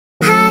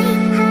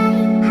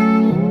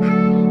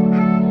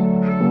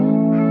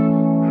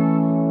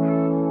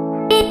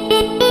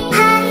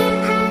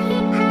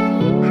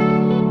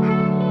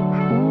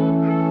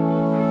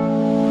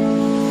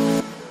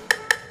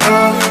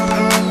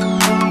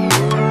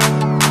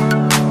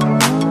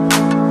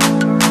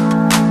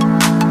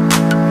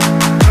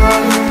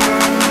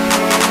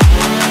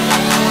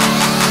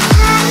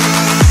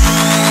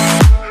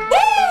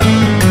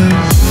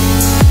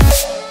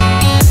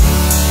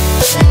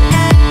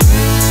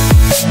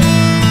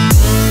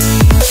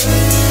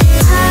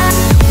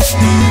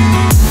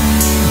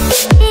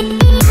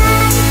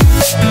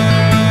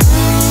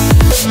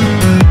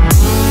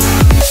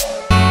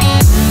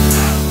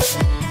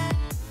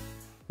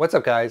What's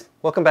up guys?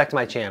 Welcome back to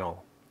my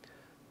channel.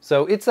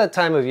 So it's that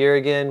time of year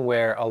again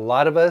where a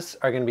lot of us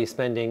are going to be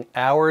spending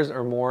hours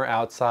or more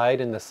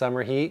outside in the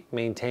summer heat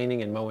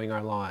maintaining and mowing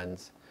our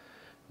lawns.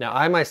 Now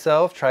I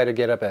myself try to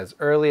get up as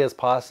early as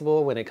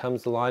possible when it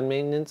comes to lawn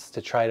maintenance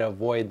to try to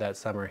avoid that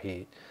summer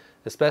heat,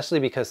 especially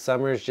because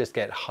summers just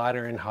get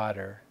hotter and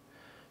hotter.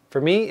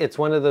 For me, it's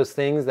one of those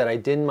things that I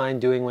didn't mind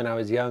doing when I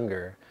was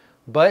younger,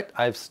 but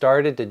I've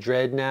started to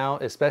dread now,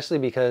 especially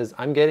because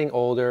I'm getting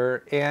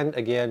older and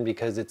again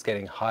because it's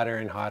getting hotter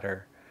and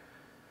hotter.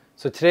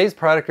 So today's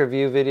product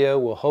review video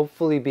will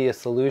hopefully be a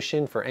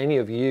solution for any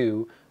of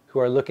you who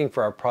are looking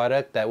for a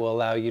product that will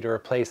allow you to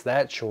replace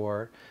that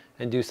chore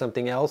and do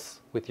something else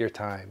with your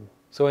time.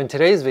 So in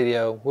today's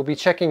video, we'll be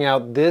checking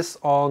out this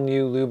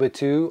all-new Luba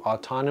 2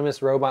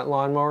 autonomous robot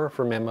lawnmower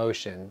from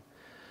Mammotion.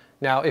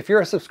 Now, if you're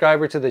a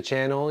subscriber to the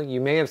channel,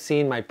 you may have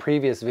seen my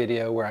previous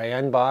video where I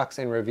unboxed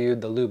and reviewed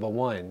the Luba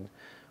 1,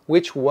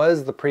 which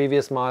was the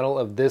previous model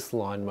of this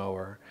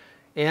lawnmower,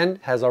 and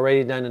has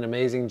already done an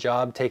amazing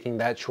job taking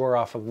that chore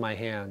off of my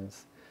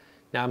hands.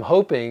 Now I'm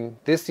hoping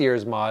this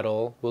year's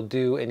model will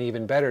do an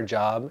even better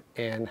job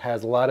and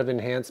has a lot of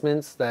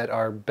enhancements that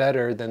are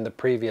better than the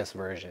previous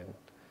version.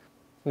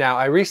 Now,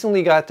 I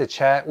recently got to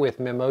chat with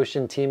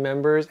Mammotion team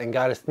members and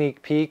got a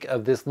sneak peek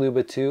of this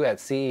Luba 2 at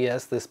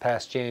CES this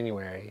past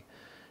January.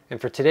 And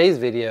for today's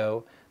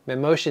video,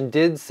 Mammotion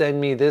did send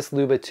me this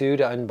Luba 2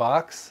 to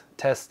unbox,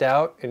 test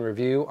out, and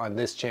review on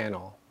this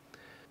channel.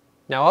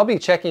 Now I'll be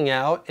checking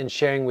out and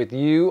sharing with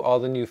you all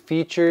the new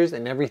features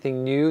and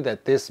everything new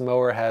that this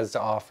mower has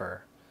to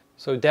offer.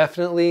 So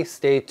definitely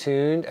stay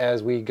tuned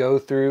as we go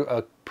through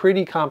a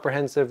pretty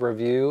comprehensive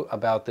review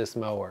about this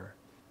mower.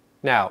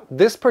 Now,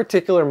 this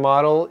particular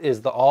model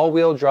is the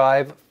all-wheel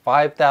drive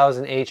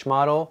 5000H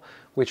model,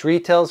 which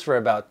retails for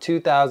about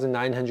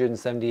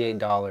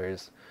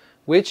 $2,978,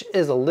 which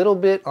is a little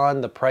bit on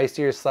the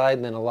pricier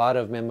side than a lot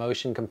of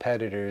Mammotion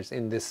competitors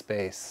in this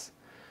space.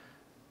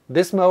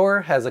 This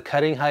mower has a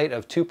cutting height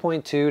of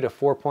 2.2 to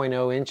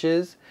 4.0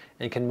 inches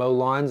and can mow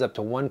lawns up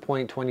to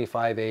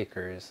 1.25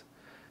 acres.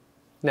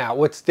 Now,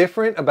 what's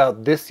different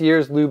about this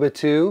year's Luba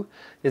 2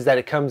 is that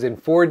it comes in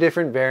 4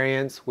 different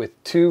variants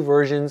with 2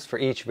 versions for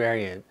each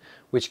variant,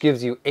 which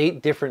gives you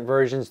 8 different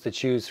versions to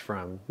choose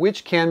from,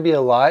 which can be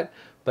a lot,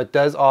 but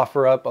does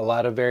offer up a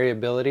lot of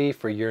variability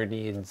for your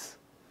needs.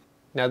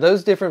 Now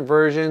those different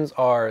versions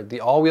are the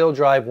all-wheel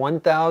drive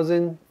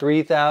 1000,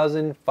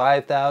 3000,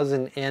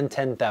 5000, and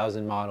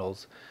 10,000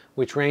 models,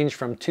 which range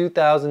from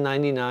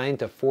 $2,099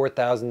 to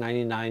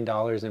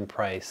 $4,099 in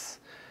price.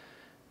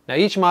 Now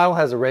each model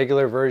has a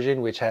regular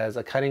version which has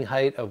a cutting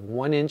height of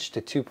 1 inch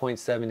to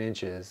 2.7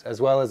 inches,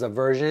 as well as a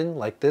version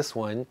like this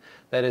one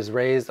that is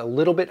raised a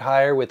little bit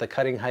higher with a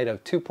cutting height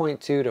of 2.2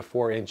 to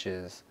 4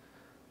 inches.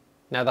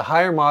 Now the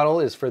higher model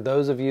is for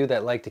those of you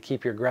that like to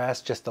keep your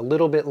grass just a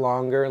little bit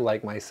longer,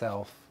 like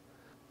myself.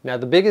 Now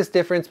the biggest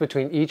difference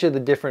between each of the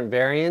different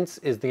variants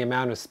is the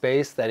amount of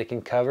space that it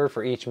can cover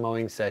for each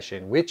mowing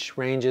session, which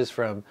ranges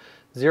from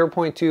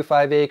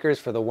 0.25 acres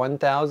for the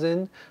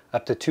 1000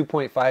 up to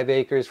 2.5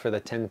 acres for the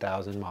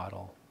 10,000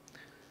 model.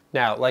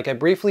 Now, like I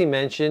briefly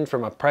mentioned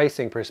from a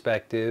pricing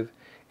perspective,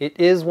 it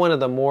is one of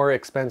the more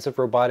expensive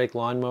robotic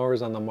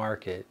lawnmowers on the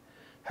market.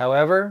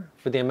 However,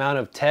 for the amount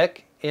of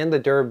tech and the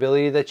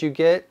durability that you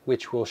get,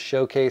 which we'll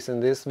showcase in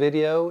this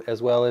video,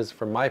 as well as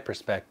from my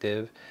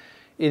perspective,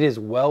 it is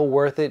well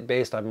worth it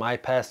based on my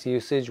past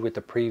usage with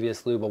the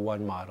previous Luba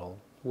 1 model.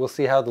 We'll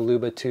see how the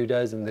Luba 2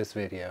 does in this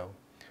video.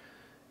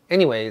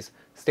 Anyways,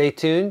 stay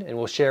tuned and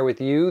we'll share with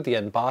you the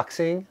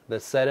unboxing, the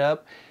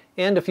setup,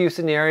 and a few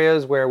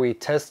scenarios where we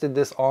tested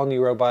this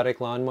all-new robotic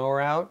lawnmower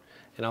out,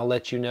 and I'll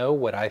let you know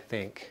what I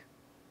think.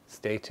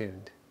 Stay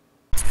tuned.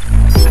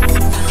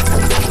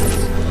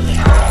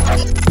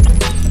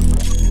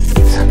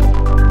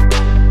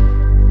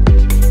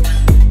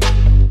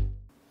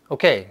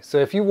 Okay, so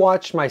if you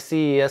watched my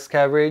CES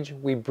coverage,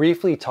 we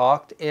briefly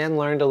talked and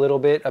learned a little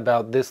bit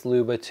about this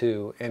Luba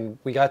 2, and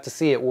we got to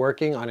see it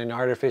working on an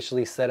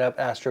artificially set up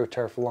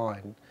AstroTurf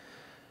lawn.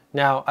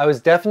 Now, I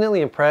was definitely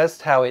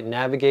impressed how it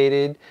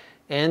navigated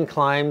and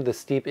climbed the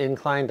steep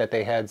incline that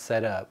they had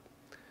set up.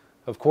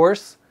 Of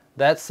course,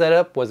 that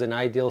setup was an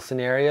ideal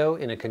scenario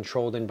in a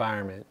controlled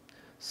environment.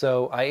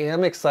 So I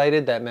am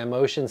excited that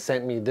Mammotion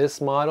sent me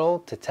this model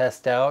to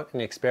test out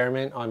and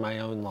experiment on my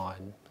own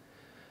lawn.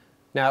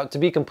 Now, to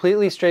be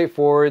completely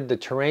straightforward, the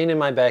terrain in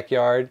my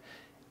backyard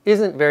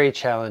isn't very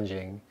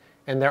challenging,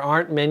 and there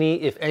aren't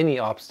many, if any,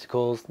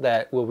 obstacles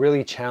that will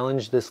really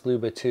challenge this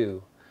Luba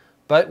 2.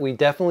 But we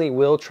definitely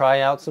will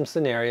try out some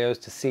scenarios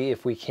to see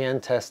if we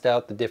can test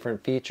out the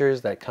different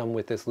features that come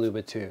with this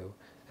Luba 2,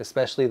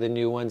 especially the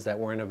new ones that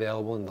weren't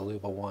available in the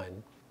Luba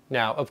 1.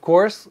 Now, of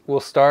course,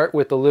 we'll start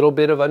with a little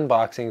bit of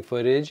unboxing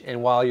footage,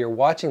 and while you're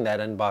watching that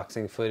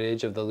unboxing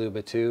footage of the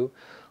Luba 2,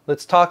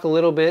 let's talk a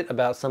little bit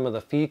about some of the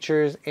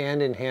features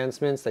and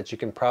enhancements that you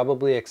can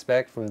probably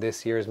expect from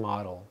this year's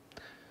model.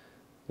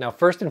 Now,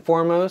 first and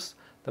foremost,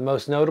 the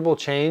most notable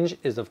change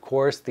is of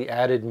course the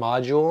added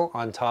module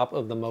on top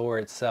of the mower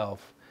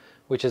itself,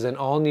 which is an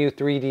all-new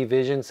 3D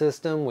vision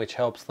system which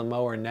helps the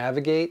mower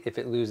navigate if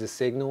it loses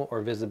signal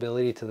or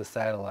visibility to the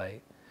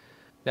satellite.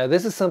 Now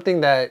this is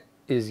something that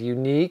is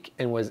unique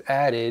and was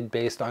added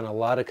based on a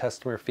lot of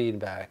customer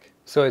feedback.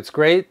 So it's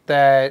great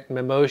that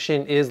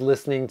Mammotion is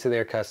listening to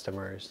their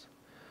customers.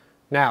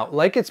 Now,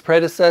 like its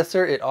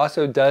predecessor, it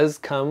also does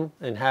come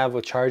and have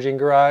a charging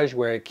garage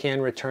where it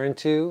can return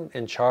to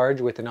and charge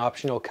with an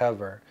optional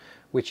cover,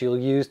 which you'll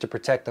use to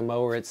protect the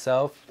mower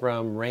itself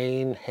from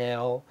rain,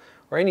 hail,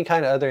 or any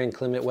kind of other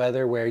inclement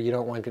weather where you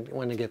don't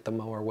want to get the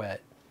mower wet.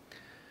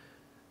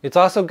 It's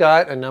also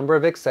got a number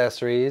of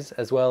accessories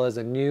as well as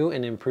a new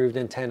and improved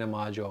antenna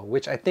module,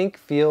 which I think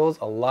feels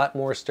a lot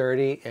more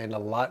sturdy and a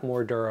lot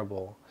more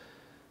durable.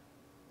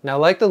 Now,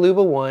 like the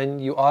Luba 1,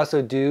 you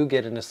also do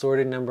get an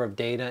assorted number of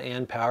data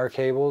and power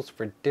cables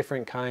for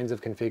different kinds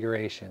of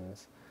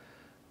configurations.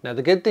 Now,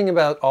 the good thing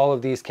about all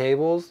of these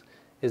cables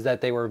is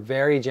that they were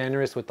very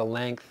generous with the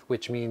length,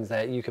 which means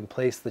that you can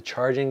place the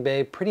charging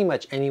bay pretty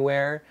much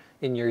anywhere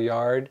in your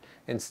yard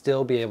and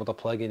still be able to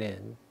plug it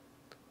in.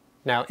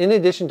 Now, in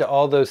addition to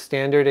all those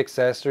standard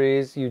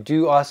accessories, you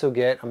do also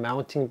get a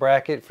mounting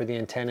bracket for the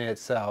antenna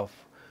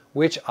itself,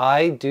 which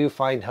I do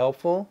find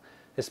helpful,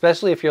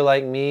 especially if you're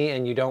like me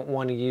and you don't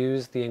want to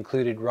use the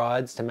included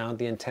rods to mount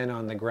the antenna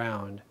on the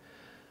ground.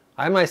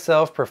 I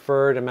myself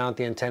prefer to mount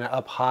the antenna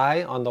up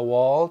high on the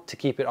wall to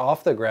keep it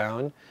off the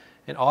ground,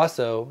 and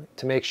also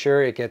to make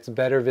sure it gets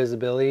better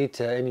visibility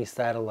to any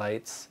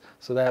satellites,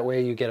 so that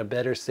way you get a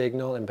better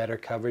signal and better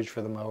coverage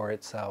for the mower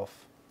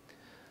itself.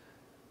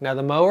 Now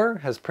the mower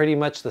has pretty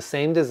much the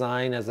same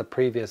design as the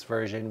previous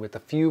version with a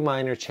few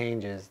minor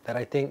changes that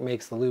I think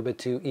makes the Luba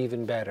 2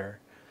 even better.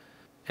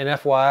 And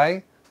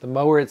FYI, the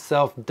mower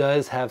itself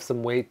does have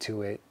some weight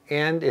to it,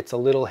 and it's a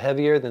little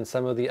heavier than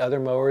some of the other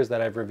mowers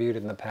that I've reviewed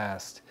in the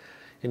past.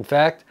 In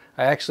fact,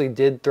 I actually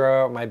did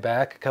throw out my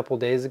back a couple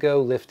days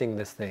ago lifting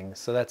this thing,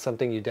 so that's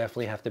something you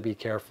definitely have to be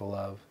careful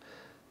of.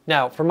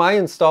 Now, for my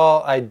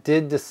install, I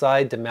did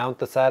decide to mount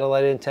the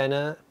satellite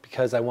antenna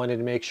because I wanted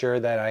to make sure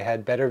that I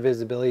had better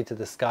visibility to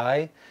the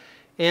sky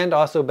and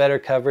also better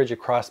coverage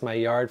across my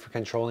yard for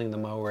controlling the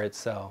mower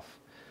itself.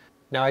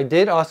 Now, I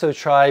did also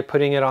try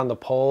putting it on the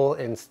pole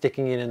and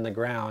sticking it in the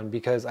ground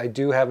because I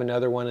do have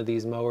another one of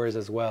these mowers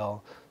as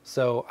well,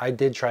 so I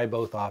did try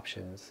both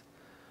options.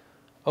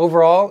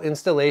 Overall,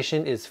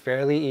 installation is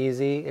fairly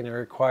easy and it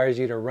requires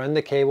you to run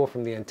the cable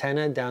from the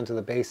antenna down to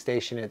the base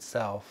station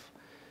itself.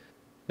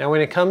 Now,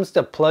 when it comes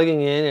to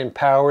plugging in and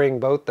powering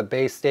both the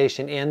base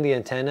station and the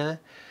antenna,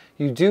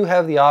 you do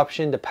have the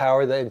option to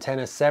power the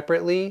antenna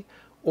separately,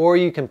 or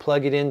you can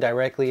plug it in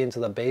directly into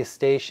the base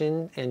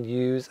station and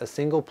use a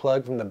single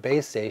plug from the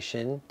base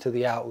station to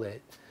the outlet.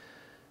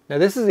 Now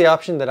this is the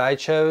option that I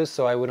chose,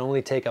 so I would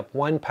only take up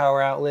one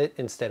power outlet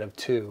instead of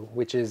two,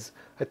 which is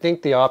I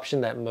think the option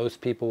that most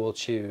people will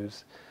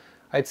choose.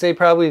 I'd say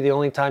probably the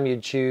only time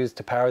you'd choose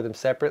to power them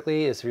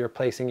separately is if you're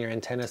placing your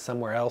antenna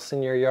somewhere else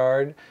in your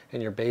yard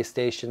and your base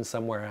station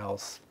somewhere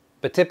else.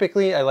 But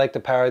typically I like to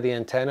power the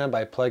antenna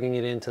by plugging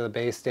it into the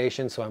base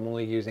station, so I'm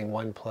only using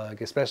one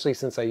plug, especially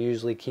since I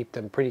usually keep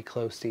them pretty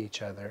close to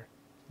each other.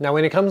 Now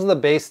when it comes to the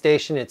base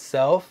station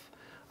itself,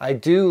 I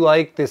do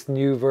like this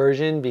new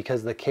version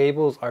because the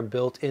cables are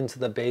built into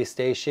the base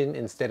station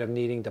instead of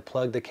needing to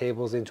plug the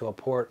cables into a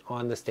port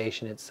on the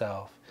station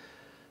itself.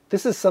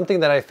 This is something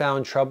that I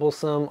found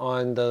troublesome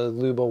on the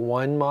Luba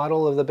 1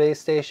 model of the base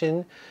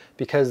station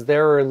because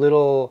there are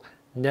little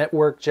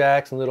network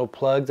jacks and little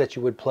plugs that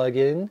you would plug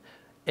in,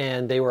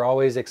 and they were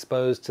always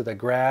exposed to the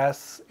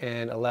grass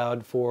and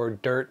allowed for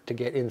dirt to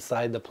get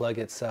inside the plug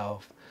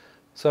itself.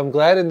 So I'm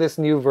glad in this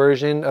new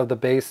version of the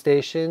base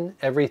station,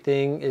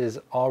 everything is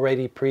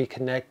already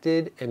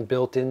pre-connected and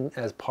built in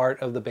as part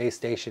of the base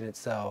station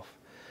itself.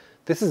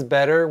 This is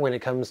better when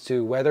it comes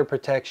to weather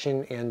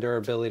protection and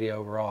durability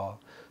overall.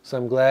 So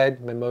I'm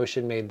glad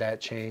Mammotion made that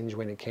change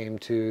when it came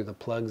to the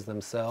plugs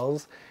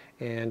themselves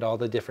and all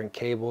the different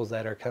cables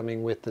that are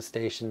coming with the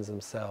stations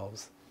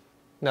themselves.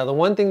 Now the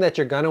one thing that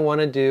you're going to want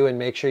to do and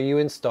make sure you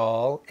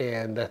install,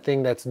 and the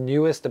thing that's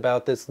newest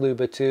about this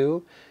Luba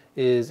 2,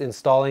 is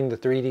installing the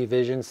 3D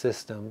vision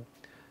system.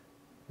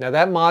 Now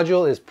that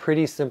module is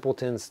pretty simple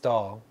to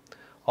install.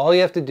 All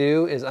you have to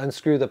do is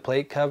unscrew the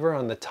plate cover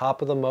on the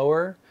top of the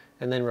mower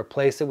and then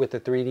replace it with the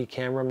 3D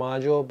camera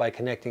module by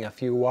connecting a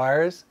few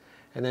wires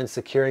and then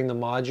securing the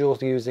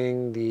modules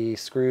using the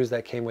screws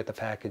that came with the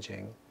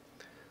packaging.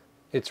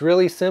 It's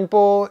really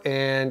simple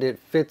and it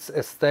fits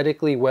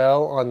aesthetically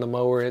well on the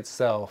mower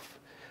itself.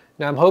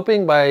 Now I'm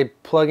hoping by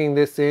plugging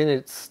this in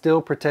it's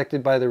still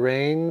protected by the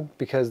rain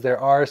because there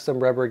are some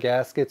rubber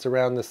gaskets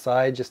around the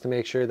side just to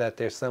make sure that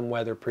there's some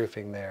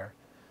weatherproofing there.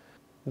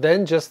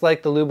 Then just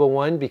like the Luba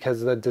 1,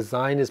 because the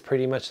design is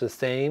pretty much the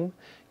same,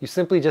 you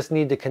simply just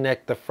need to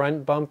connect the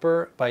front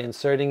bumper by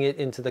inserting it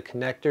into the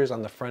connectors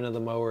on the front of the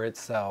mower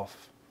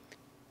itself.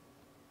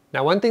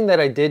 Now one thing that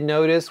I did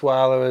notice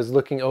while I was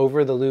looking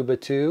over the Luba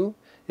 2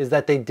 is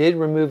that they did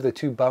remove the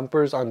two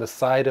bumpers on the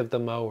side of the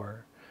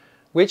mower,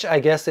 which I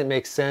guess it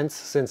makes sense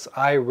since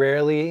I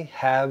rarely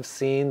have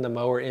seen the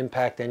mower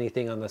impact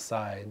anything on the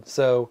side.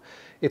 So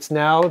It's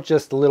now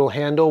just a little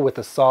handle with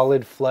a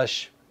solid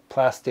flush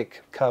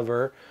plastic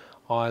cover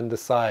on the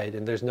side,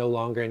 and there's no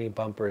longer any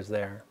bumpers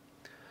there.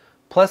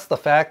 Plus the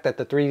fact that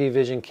the 3D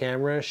Vision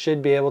camera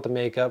should be able to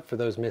make up for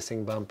those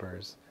missing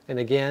bumpers. And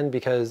again,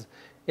 because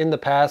in the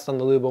past on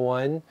the Luba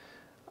 1,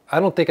 I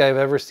don't think I've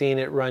ever seen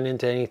it run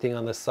into anything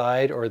on the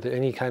side or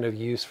any kind of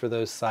use for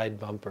those side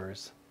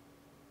bumpers.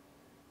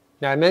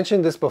 Now I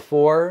mentioned this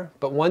before,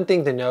 but one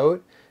thing to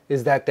note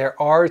is that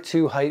there are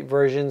two height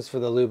versions for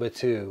the Luba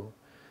 2.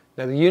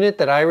 Now the unit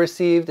that I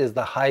received is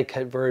the high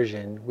cut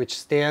version, which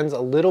stands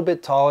a little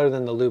bit taller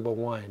than the Luba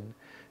 1.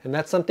 And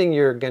that's something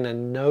you're going to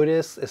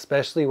notice,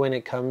 especially when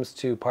it comes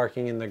to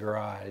parking in the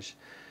garage.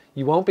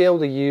 You won't be able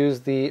to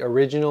use the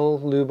original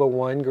Luba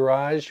 1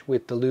 garage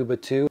with the Luba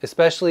 2,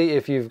 especially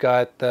if you've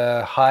got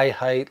the high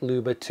height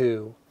Luba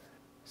 2.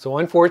 So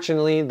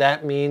unfortunately,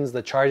 that means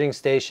the charging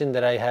station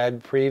that I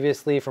had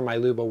previously for my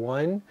Luba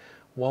 1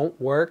 won't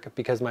work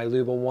because my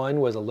Luba 1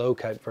 was a low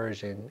cut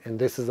version and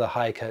this is a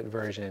high cut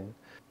version.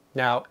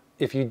 Now,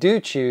 if you do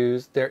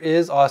choose, there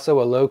is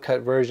also a low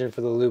cut version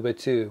for the Luba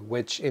 2,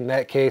 which in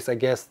that case, I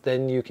guess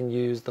then you can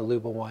use the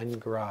Luba 1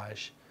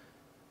 garage.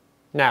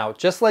 Now,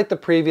 just like the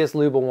previous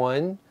Luba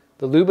 1,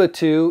 the Luba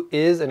 2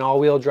 is an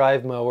all-wheel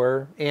drive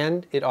mower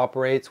and it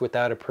operates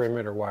without a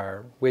perimeter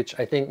wire, which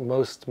I think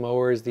most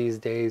mowers these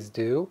days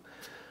do,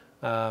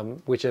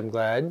 which I'm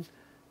glad,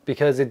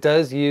 because it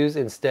does use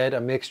instead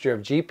a mixture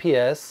of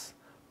GPS,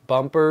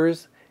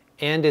 bumpers,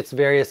 and its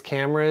various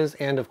cameras,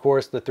 and of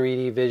course the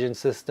 3D Vision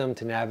system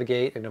to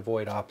navigate and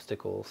avoid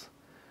obstacles.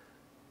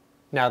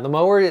 Now the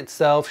mower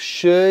itself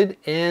should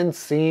and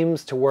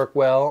seems to work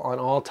well on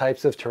all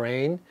types of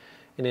terrain.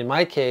 And in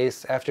my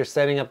case, after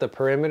setting up the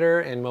perimeter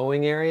and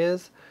mowing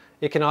areas,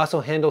 it can also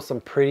handle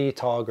some pretty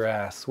tall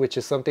grass, which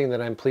is something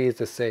that I'm pleased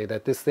to say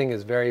that this thing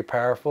is very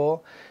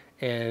powerful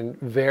and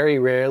very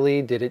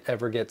rarely did it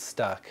ever get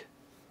stuck.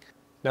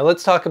 Now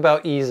let's talk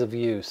about ease of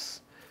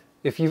use.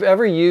 If you've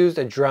ever used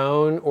a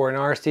drone or an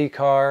RC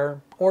car,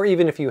 or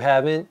even if you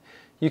haven't,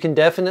 you can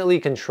definitely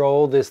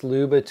control this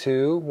Luba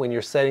 2 when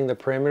you're setting the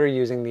perimeter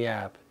using the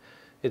app.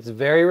 It's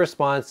very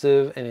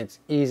responsive and it's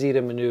easy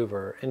to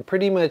maneuver, and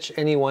pretty much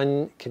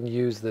anyone can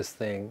use this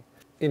thing.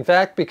 In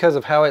fact, because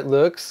of how it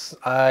looks,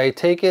 I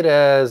take it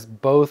as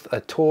both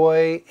a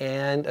toy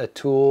and a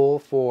tool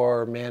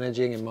for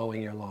managing and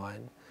mowing your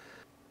lawn.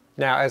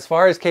 Now, as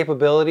far as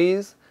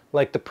capabilities,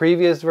 like the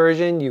previous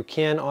version, you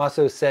can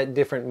also set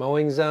different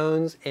mowing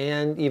zones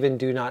and even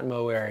do not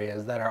mow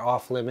areas that are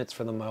off limits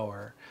for the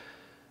mower.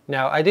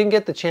 Now, I didn't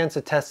get the chance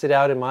to test it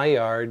out in my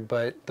yard,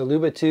 but the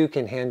Luba 2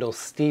 can handle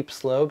steep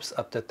slopes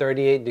up to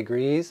 38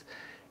 degrees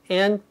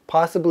and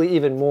possibly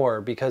even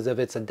more because of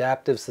its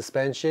adaptive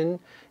suspension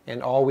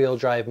and all-wheel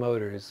drive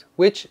motors,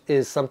 which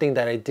is something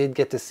that I did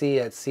get to see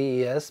at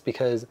CES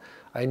because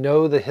I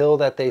know the hill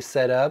that they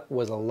set up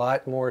was a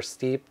lot more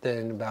steep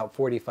than about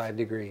 45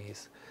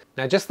 degrees.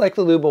 Now, just like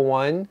the Luba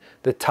 1,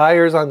 the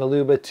tires on the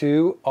Luba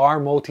 2 are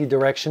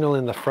multi-directional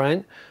in the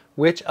front,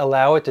 which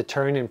allow it to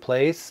turn in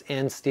place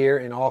and steer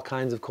in all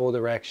kinds of cool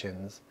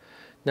directions.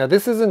 Now,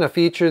 this isn't a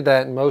feature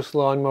that most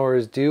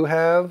lawnmowers do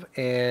have,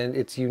 and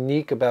it's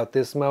unique about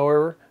this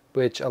mower,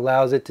 which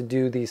allows it to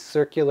do these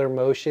circular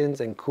motions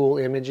and cool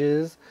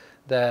images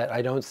that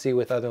I don't see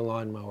with other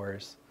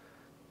lawnmowers.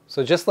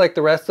 So just like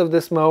the rest of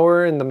this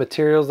mower and the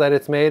materials that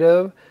it's made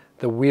of,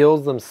 the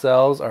wheels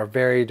themselves are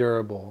very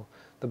durable.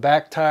 The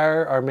back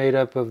tire are made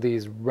up of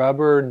these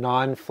rubber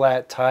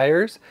non-flat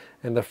tires,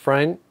 and the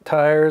front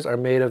tires are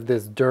made of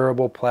this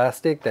durable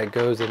plastic that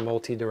goes in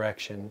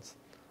multi-directions.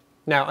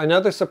 Now,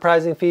 another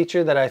surprising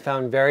feature that I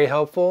found very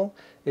helpful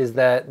is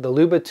that the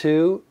Luba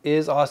 2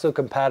 is also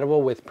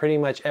compatible with pretty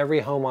much every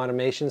home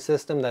automation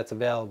system that's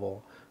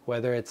available,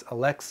 whether it's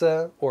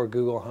Alexa or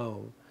Google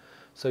Home.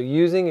 So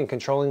using and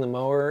controlling the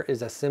mower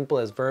is as simple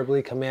as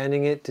verbally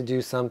commanding it to do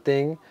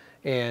something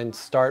and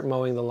start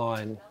mowing the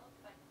lawn.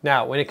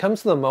 Now, when it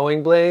comes to the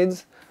mowing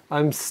blades,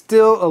 I'm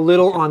still a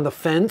little on the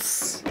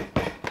fence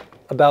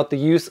about the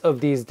use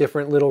of these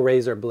different little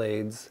razor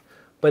blades,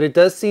 but it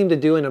does seem to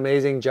do an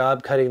amazing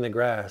job cutting the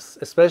grass,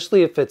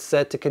 especially if it's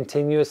set to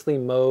continuously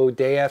mow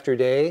day after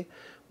day,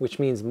 which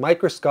means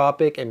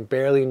microscopic and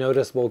barely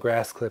noticeable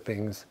grass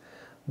clippings.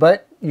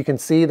 But you can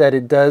see that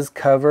it does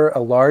cover a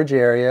large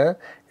area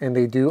and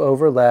they do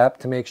overlap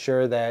to make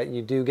sure that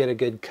you do get a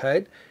good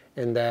cut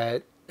and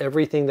that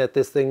everything that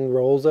this thing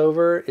rolls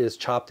over is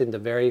chopped into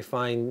very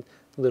fine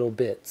little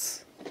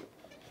bits.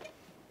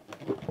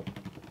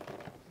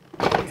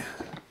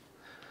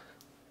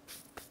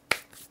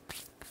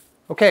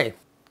 Okay,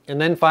 and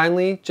then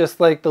finally, just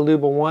like the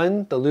Luba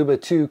 1, the Luba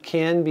 2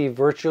 can be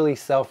virtually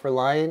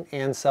self-reliant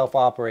and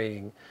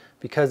self-operating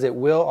because it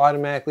will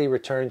automatically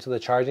return to the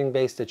charging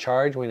base to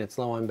charge when it's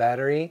low on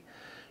battery,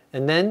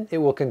 and then it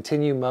will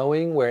continue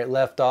mowing where it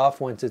left off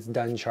once it's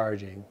done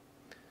charging.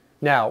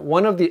 Now,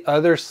 one of the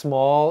other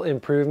small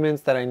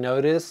improvements that I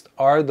noticed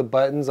are the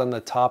buttons on the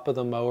top of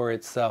the mower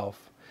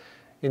itself.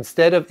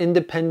 Instead of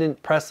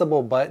independent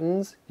pressable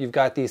buttons, you've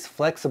got these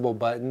flexible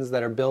buttons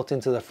that are built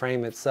into the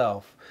frame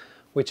itself,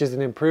 which is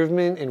an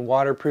improvement in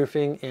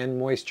waterproofing and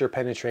moisture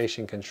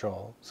penetration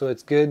control. So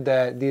it's good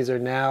that these are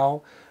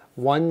now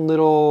one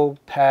little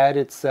pad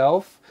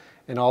itself,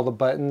 and all the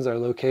buttons are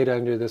located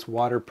under this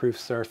waterproof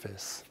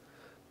surface.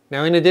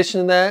 Now, in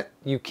addition to that,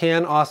 you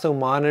can also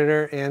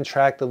monitor and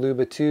track the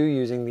Luba 2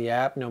 using the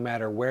app no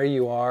matter where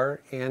you are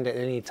and at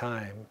any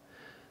time.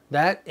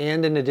 That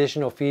and an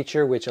additional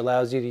feature which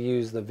allows you to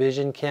use the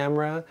vision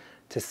camera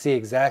to see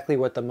exactly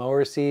what the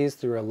mower sees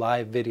through a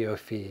live video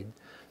feed.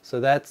 So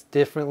that's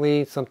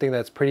definitely something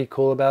that's pretty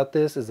cool about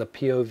this, is a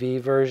POV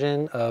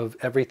version of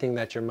everything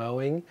that you're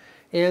mowing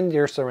and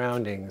your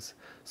surroundings.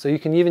 So you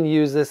can even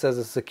use this as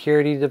a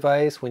security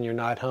device when you're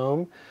not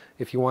home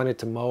if you wanted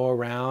to mow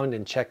around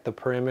and check the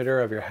perimeter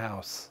of your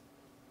house.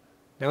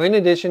 Now, in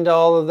addition to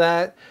all of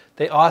that,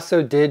 they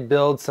also did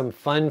build some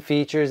fun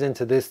features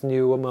into this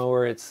new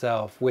mower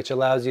itself, which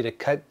allows you to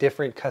cut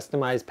different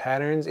customized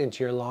patterns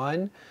into your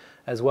lawn,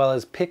 as well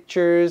as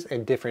pictures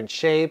and different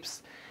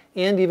shapes,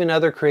 and even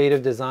other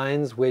creative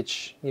designs,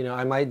 which,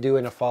 I might do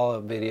in a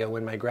follow-up video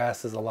when my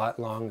grass is a lot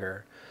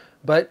longer.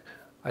 But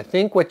I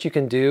think what you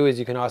can do is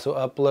you can also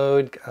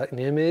upload an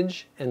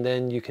image, and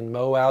then you can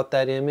mow out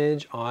that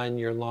image on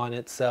your lawn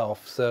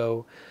itself.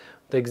 So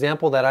the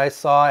example that I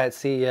saw at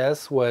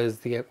CES was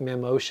the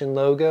Mammotion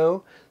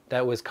logo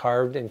that was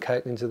carved and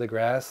cut into the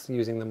grass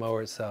using the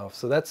mower itself.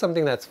 So that's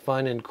something that's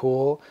fun and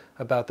cool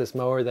about this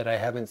mower that I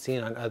haven't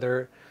seen on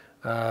other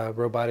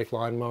robotic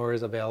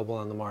lawnmowers available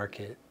on the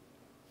market.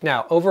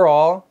 Now,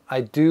 overall,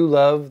 I do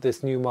love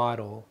this new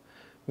model.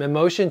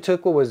 Mammotion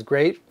took what was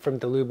great from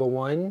the Luba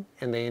 1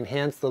 and they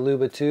enhanced the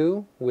Luba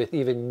 2 with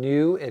even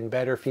new and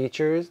better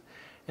features,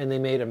 and they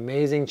made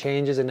amazing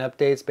changes and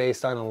updates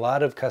based on a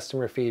lot of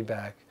customer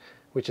feedback,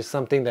 which is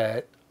something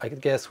that I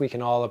guess we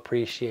can all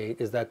appreciate,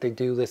 is that they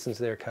do listen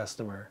to their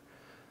customer.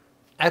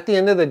 At the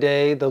end of the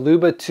day, the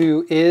Luba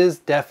 2 is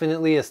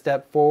definitely a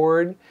step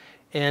forward,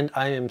 and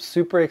I am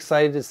super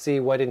excited to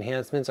see what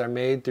enhancements are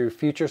made through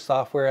future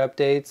software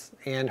updates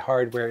and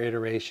hardware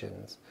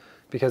iterations.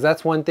 Because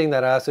that's one thing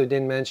that I also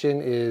didn't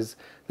mention, is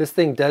this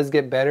thing does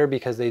get better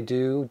because they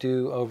do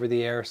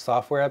over-the-air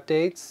software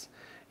updates.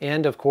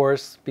 And of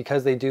course,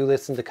 because they do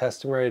listen to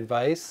customer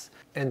advice,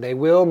 and they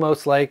will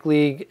most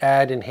likely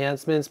add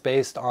enhancements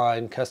based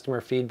on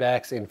customer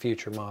feedbacks in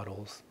future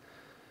models.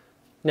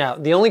 Now,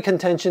 the only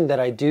contention that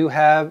I do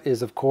have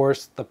is, of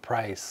course, the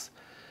price.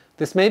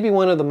 This may be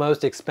one of the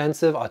most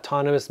expensive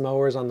autonomous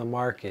mowers on the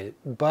market,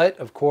 but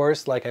of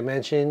course, like I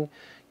mentioned,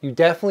 you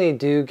definitely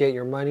do get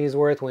your money's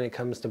worth when it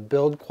comes to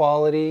build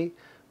quality,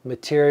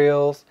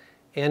 materials,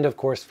 and of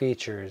course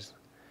features.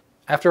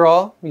 After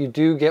all, you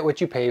do get what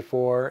you pay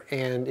for,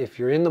 and if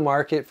you're in the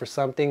market for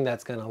something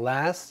that's going to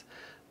last,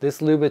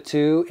 this Luba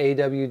 2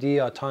 AWD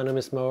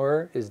autonomous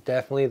mower is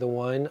definitely the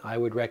one I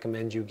would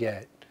recommend you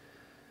get.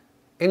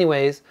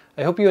 Anyways,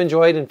 I hope you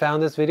enjoyed and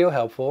found this video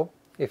helpful.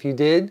 If you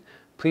did,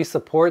 please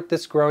support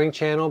this growing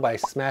channel by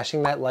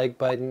smashing that like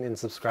button and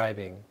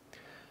subscribing.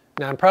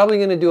 Now, I'm probably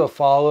going to do a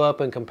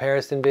follow-up and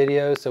comparison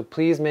video, so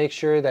please make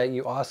sure that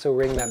you also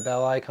ring that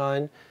bell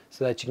icon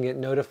so that you can get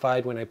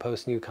notified when I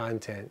post new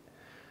content.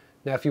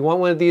 Now, if you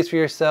want one of these for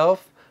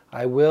yourself,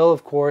 I will,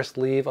 of course,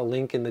 leave a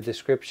link in the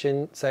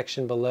description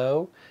section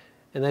below.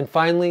 And then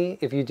finally,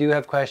 if you do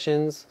have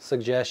questions,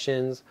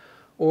 suggestions,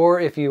 or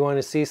if you want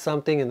to see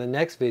something in the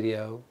next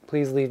video,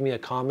 please leave me a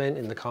comment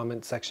in the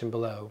comment section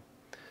below.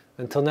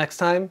 Until next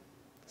time,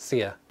 see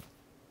ya.